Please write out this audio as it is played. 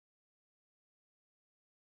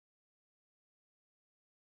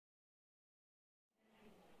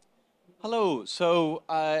Hello.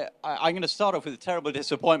 I'm going to start off with a terrible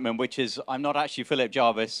disappointment, which is I'm not actually Philip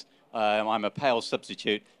Jarvis. I'm a pale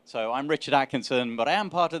substitute. So I'm Richard Atkinson, but I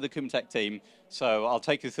am part of the Coomtech team. So I'll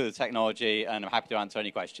take you through the technology, and I'm happy to answer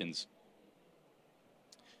any questions.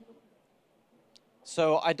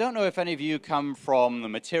 So I don't know if any of you come from the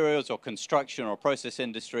materials or construction or process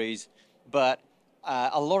industries, but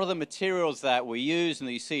a lot of the materials that we use and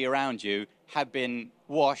that you see around you have been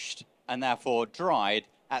washed and therefore dried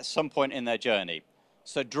at some point in their journey.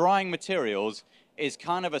 So drying materials is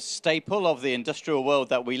kind of a staple of the industrial world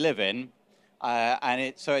that we live in.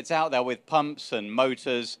 So it's out there with pumps and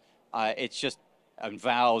motors. And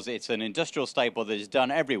valves. It's an industrial staple that is done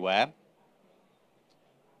everywhere.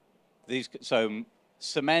 So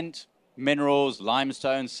cement, minerals,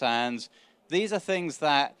 limestone, sands, these are things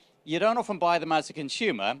that you don't often buy them as a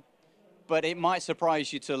consumer, but it might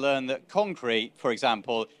surprise you to learn that concrete, for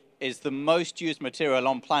example, is the most used material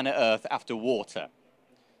on planet Earth after water.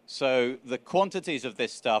 So the quantities of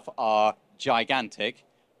this stuff are gigantic,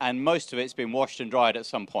 and most of it's been washed and dried at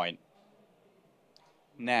some point.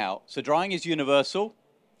 Now, so drying is universal.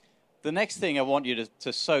 The next thing I want you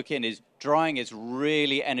to soak in is drying is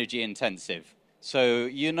really energy intensive. So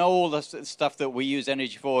you know all the stuff that we use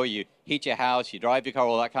energy for. You heat your house, you drive your car,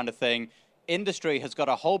 all that kind of thing. Industry has got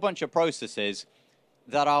a whole bunch of processes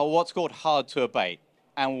that are what's called hard to abate.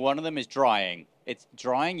 And one of them is drying.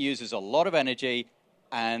 Drying uses a lot of energy,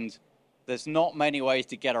 and there's not many ways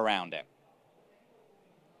to get around it.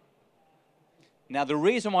 Now, the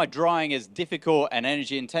reason why drying is difficult and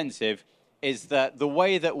energy intensive is that the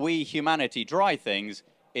way that we, humanity, dry things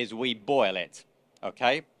is we boil it,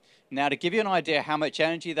 okay? Now, to give you an idea how much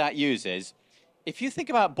energy that uses, if you think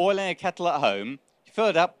about boiling a kettle at home, you fill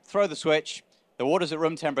it up, throw the switch, the water's at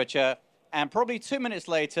room temperature, and probably 2 minutes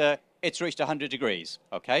later, it's reached 100 degrees,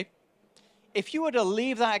 okay? If you were to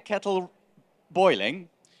leave that kettle boiling,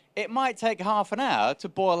 it might take half an hour to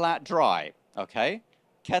boil that dry, okay?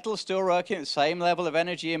 Kettle's still working at the same level of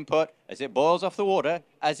energy input as it boils off the water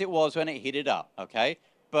as it was when it heated up, okay?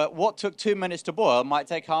 But what took 2 minutes to boil might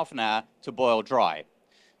take half an hour to boil dry.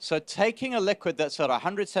 So taking a liquid that's at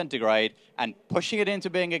 100 centigrade and pushing it into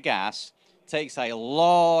being a gas takes a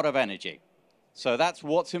lot of energy. So that's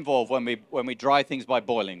what's involved when we dry things by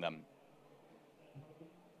boiling them.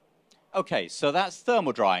 Okay, so that's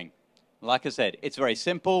thermal drying. Like I said, it's very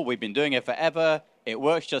simple. We've been doing it forever. It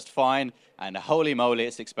works just fine, and holy moly,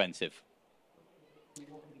 it's expensive.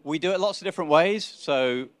 We do it lots of different ways.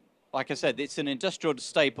 So, like I said, it's an industrial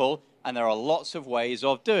staple, and there are lots of ways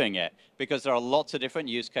of doing it because there are lots of different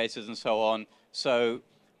use cases and so on. So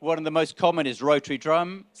one of the most common is rotary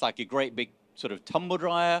drum. It's like a great big sort of tumble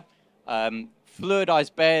dryer.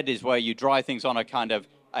 Fluidized bed is where you dry things on a kind of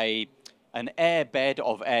an air bed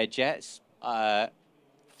of air jets.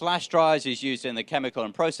 Flash dryers is used in the chemical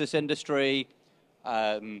and process industry.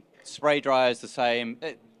 Spray dryers the same.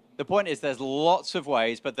 The point is there's lots of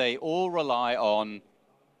ways, but they all rely on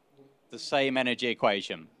the same energy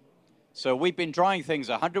equation. So we've been drying things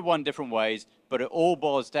 101 different ways, but it all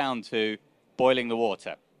boils down to boiling the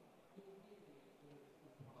water.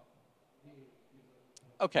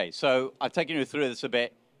 Okay, so I've taken you through this a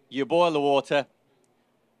bit. You boil the water.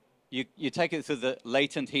 You take it through the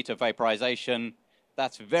latent heat of vaporization.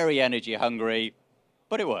 That's very energy hungry,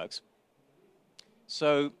 but it works.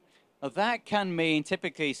 So that can mean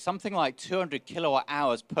typically something like 200 kilowatt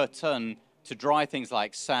hours per ton to dry things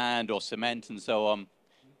like sand or cement and so on.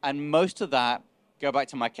 And most of that, go back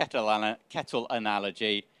to my kettle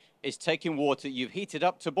analogy, is taking water you've heated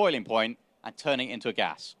up to boiling point and turning it into a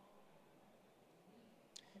gas.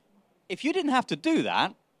 If you didn't have to do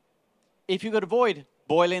that, if you could avoid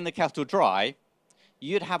boiling the kettle dry,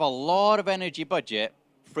 you'd have a lot of energy budget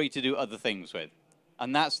free to do other things with.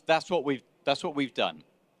 And that's what we've done.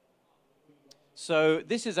 So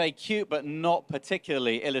this is a cute but not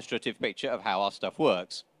particularly illustrative picture of how our stuff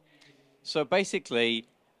works. So basically,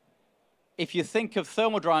 if you think of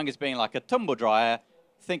thermal drying as being like a tumble dryer,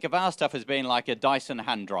 think of our stuff as being like a Dyson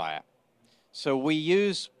hand dryer. So we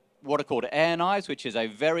use what are called air knives, which is a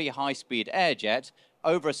very high-speed air jet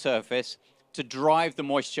over a surface to drive the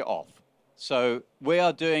moisture off. So we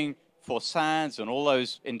are doing for sands and all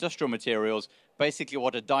those industrial materials basically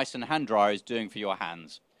what a Dyson hand dryer is doing for your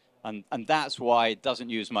hands. And that's why it doesn't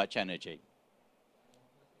use much energy.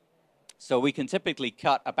 So we can typically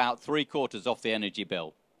cut about 3/4 off the energy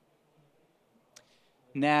bill.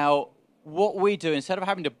 Now, what we do, instead of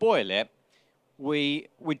having to boil it, we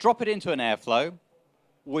drop it into an airflow.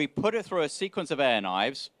 We put it through a sequence of air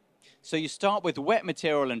knives. So you start with wet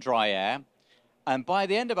material and dry air. And by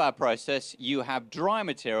the end of our process, you have dry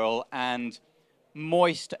material and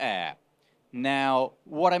moist air. Now,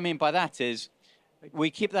 what I mean by that is we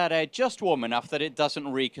keep that air just warm enough that it doesn't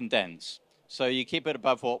recondense. So you keep it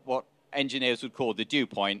above what engineers would call the dew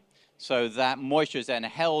point, so that moisture is then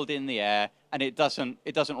held in the air and it doesn't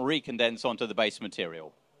recondense onto the base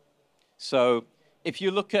material. So if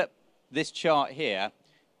you look at this chart here,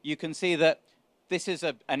 you can see that this is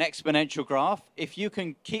an exponential graph. If you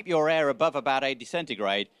can keep your air above about 80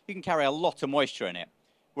 centigrade, you can carry a lot of moisture in it.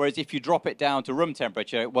 Whereas if you drop it down to room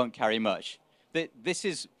temperature, it won't carry much. This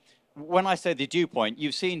is, when I say the dew point,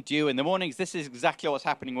 you've seen dew in the mornings. This is exactly what's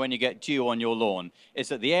happening when you get dew on your lawn. It's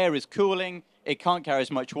that the air is cooling, it can't carry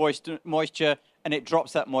as much moisture, and it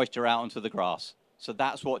drops that moisture out onto the grass. So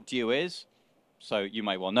that's what dew is. So you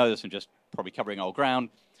may well know this, I'm just probably covering old ground.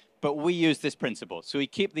 But we use this principle. So we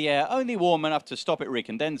keep the air only warm enough to stop it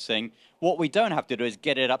recondensing. What we don't have to do is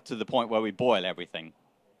get it up to the point where we boil everything.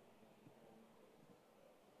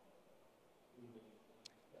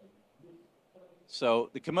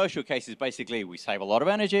 So the commercial case is basically we save a lot of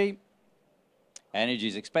energy. Energy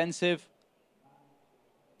is expensive.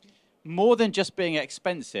 More than just being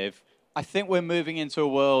expensive, I think we're moving into a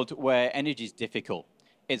world where energy is difficult.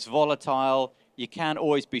 It's volatile. You can't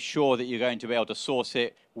always be sure that you're going to be able to source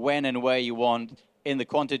it when and where you want, in the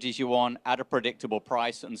quantities you want, at a predictable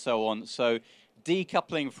price, and so on. So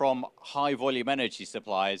decoupling from high volume energy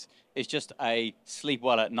supplies is just a sleep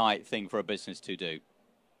well at night thing for a business to do.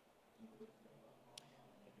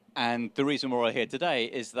 And the reason we're all here today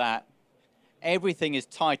is that everything is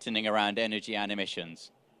tightening around energy and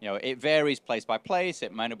emissions. You know, it varies place by place.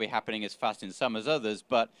 It may not be happening as fast in some as others,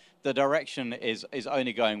 but the direction is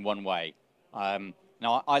only going one way.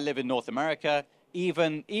 Now, I live in North America.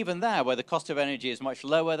 Even there, where the cost of energy is much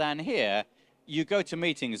lower than here, you go to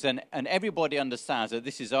meetings and everybody understands that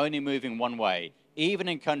this is only moving one way. Even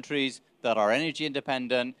in countries that are energy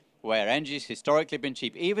independent, where energy has historically been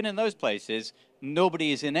cheap, even in those places,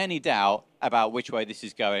 nobody is in any doubt about which way this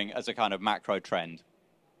is going as a kind of macro trend.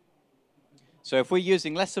 So if we're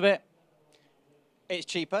using less of it, it's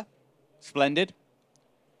cheaper, splendid,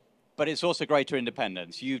 but it's also greater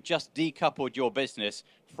independence. You've just decoupled your business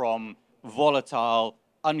from volatile,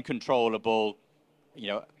 uncontrollable,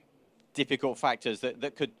 difficult factors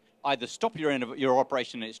that could either stop your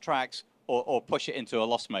operation in its tracks or push it into a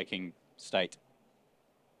loss-making state.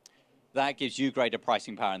 That gives you greater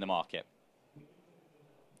pricing power in the market.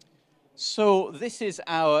 So this is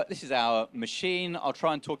our machine. I'll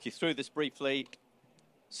try and talk you through this briefly.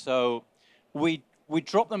 So we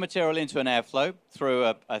drop the material into an airflow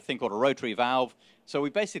through a thing called a rotary valve. So we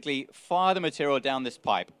basically fire the material down this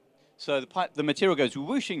pipe. So the material goes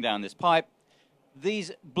whooshing down this pipe.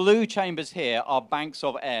 These blue chambers here are banks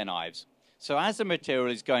of air knives. So as the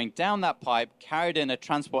material is going down that pipe, carried in a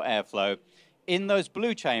transport airflow, in those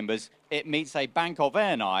blue chambers, it meets a bank of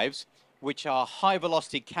air knives, which are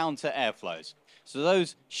high-velocity counter airflows. So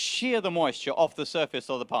those shear the moisture off the surface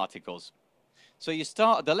of the particles. So you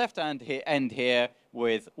start at the left end here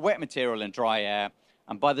with wet material and dry air,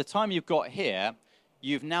 and by the time you've got here,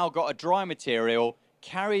 you've now got a dry material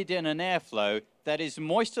carried in an airflow that is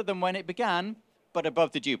moister than when it began, but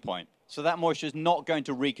above the dew point. So that moisture is not going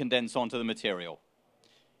to recondense onto the material.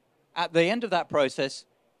 At the end of that process,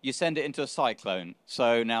 you send it into a cyclone.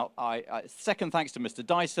 So now, second thanks to Mr.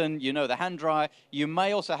 Dyson, you know the hand dryer. You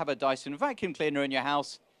may also have a Dyson vacuum cleaner in your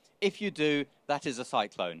house. If you do, that is a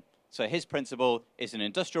cyclone. So his principle is an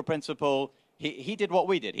industrial principle. He did what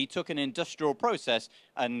we did. He took an industrial process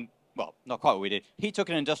and, well, not quite what we did. He took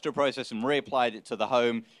an industrial process and reapplied it to the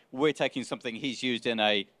home. We're taking something he's used in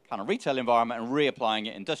a kind of retail environment and reapplying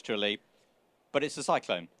it industrially. But it's a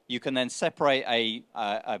cyclone. You can then separate a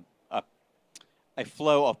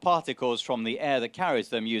flow of particles from the air that carries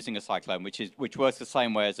them using a cyclone, which works the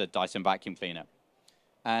same way as a Dyson vacuum cleaner.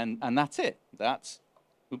 And that's it. That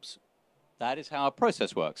is how our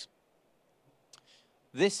process works.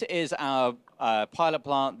 This is our pilot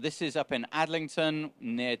plant. This is up in Adlington,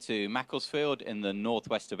 near to Macclesfield in the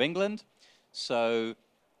northwest of England. So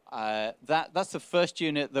that's the first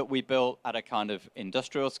unit that we built at a kind of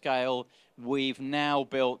industrial scale. We've now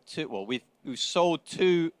built we've sold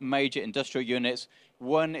two major industrial units.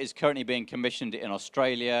 One is currently being commissioned in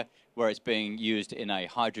Australia, where it's being used in a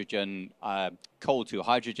hydrogen, coal to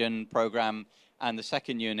hydrogen program. And the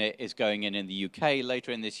second unit is going in the UK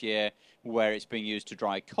later in this year, where it's being used to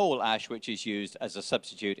dry coal ash, which is used as a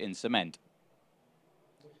substitute in cement.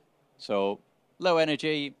 So low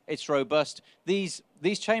energy, it's robust. These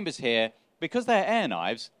chambers here, because they're air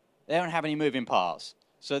knives, they don't have any moving parts.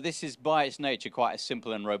 So this is, by its nature, quite a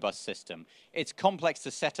simple and robust system. It's complex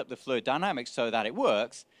to set up the fluid dynamics so that it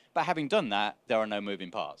works, but having done that, there are no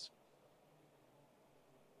moving parts.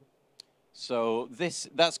 So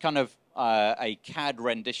that's kind of a CAD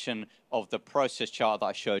rendition of the process chart that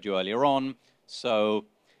I showed you earlier on. So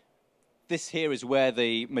this here is where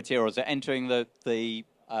the materials are entering the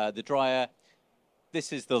dryer.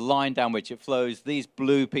 This is the line down which it flows. These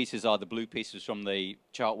blue pieces are the blue pieces from the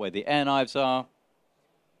chart where the air knives are.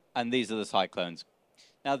 And these are the cyclones.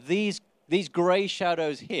 Now, these gray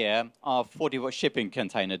shadows here are 40-foot shipping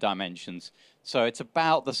container dimensions. So it's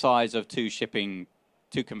about the size of two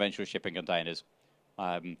conventional shipping containers.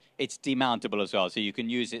 It's demountable as well, so you can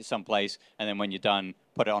use it someplace, and then when you're done,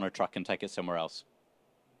 put it on a truck and take it somewhere else.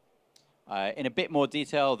 In a bit more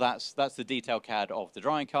detail, that's the detail CAD of the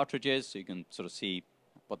drying cartridges, so you can sort of see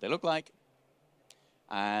what they look like.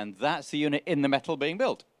 And that's the unit in the metal being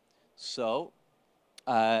built. So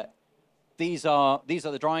these are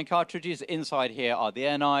the drying cartridges. Inside here are the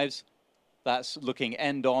air knives. That's looking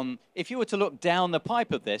end on. If you were to look down the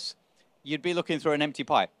pipe of this, you'd be looking through an empty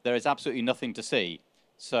pipe. There is absolutely nothing to see.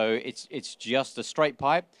 So it's just a straight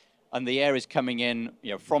pipe, and the air is coming in,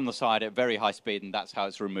 from the side at very high speed, and that's how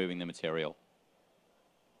it's removing the material.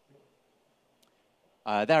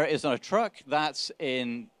 There it is on a truck. That's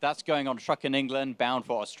going on a truck in England, bound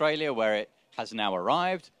for Australia, where it has now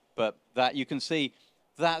arrived. But that you can see,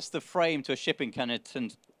 that's the frame to a shipping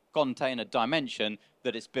container dimension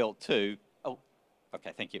that it's built to. Oh,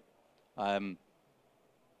 okay, thank you.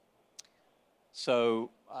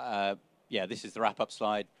 Yeah, this is the wrap-up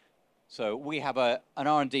slide. So we have an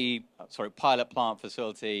R&D, pilot plant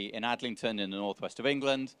facility in Adlington in the northwest of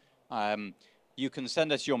England. You can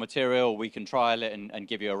send us your material, we can trial it and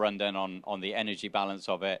give you a rundown on the energy balance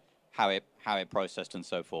of it, how it processed and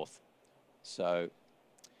so forth. So,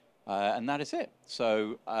 and that is it.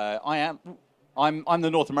 So I'm the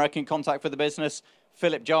North American contact for the business.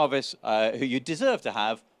 Philip Jarvis, who you deserve to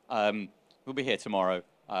have, will be here tomorrow,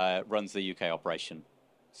 runs the UK operation.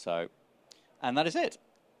 So, and that is it.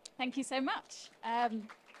 Thank you so much.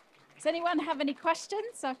 Does anyone have any questions?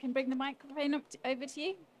 So I can bring the microphone over to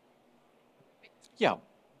you. Yeah.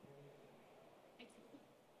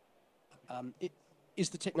 Is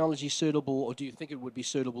the technology suitable, or do you think it would be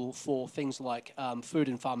suitable for things like food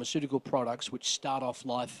and pharmaceutical products, which start off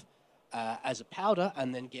life as a powder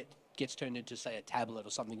and then gets turned into, say, a tablet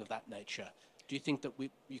or something of that nature? Do you think that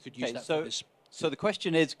you could use that for this? So the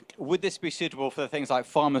question is, would this be suitable for things like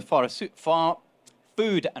food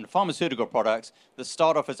and pharmaceutical products that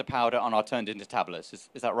start off as a powder and are turned into tablets?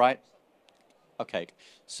 Is that right? Okay.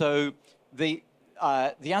 So the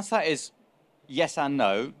answer to that is yes and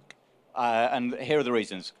no, and here are the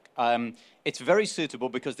reasons. It's very suitable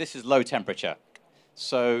because this is low temperature.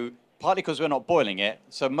 So partly because we're not boiling it,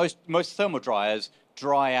 so most thermal dryers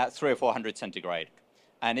dry at 300 or 400 centigrade.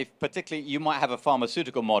 And if particularly you might have a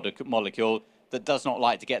pharmaceutical molecule that does not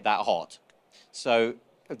like to get that hot. So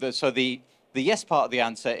the yes part of the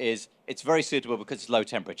answer is it's very suitable because it's low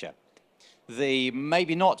temperature. The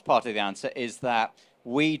maybe not part of the answer is that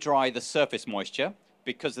we dry the surface moisture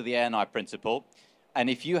because of the air knife principle. And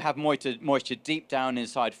if you have moisture deep down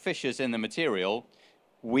inside fissures in the material,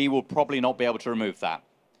 we will probably not be able to remove that.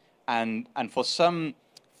 And for some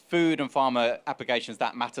food and pharma applications,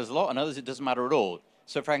 that matters a lot, and others it doesn't matter at all.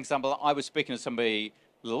 So for example, I was speaking to somebody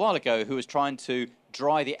a little while ago who was trying to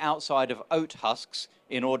dry the outside of oat husks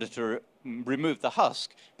in order to remove the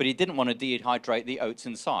husk, but he didn't want to dehydrate the oats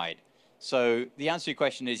inside. So the answer to your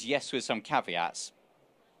question is yes, with some caveats.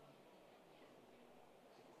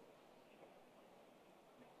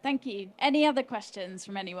 Thank you. Any other questions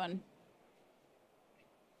from anyone?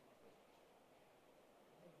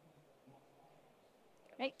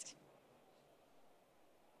 Great.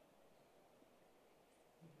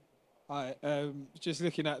 Hi, just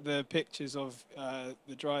looking at the pictures of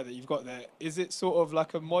the dryer that you've got there, is it sort of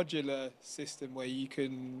like a modular system where you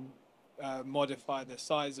can modify the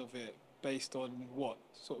size of it based on what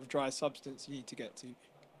sort of dry substance you need to get to?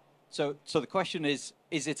 So the question is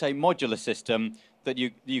it a modular system that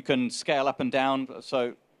you can scale up and down?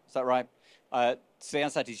 So is that right? So the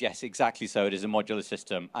answer is yes, exactly so. It is a modular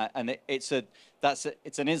system. And it's an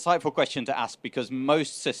insightful question to ask because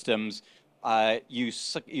most systems, you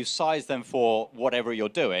size them for whatever you're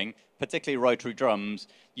doing, particularly rotary drums.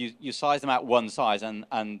 You size them at one size,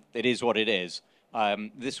 and it is what it is.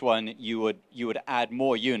 This one, you would add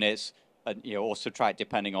more units, or subtract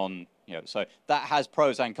depending on, so that has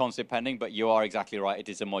pros and cons depending, but you are exactly right. It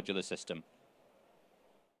is a modular system.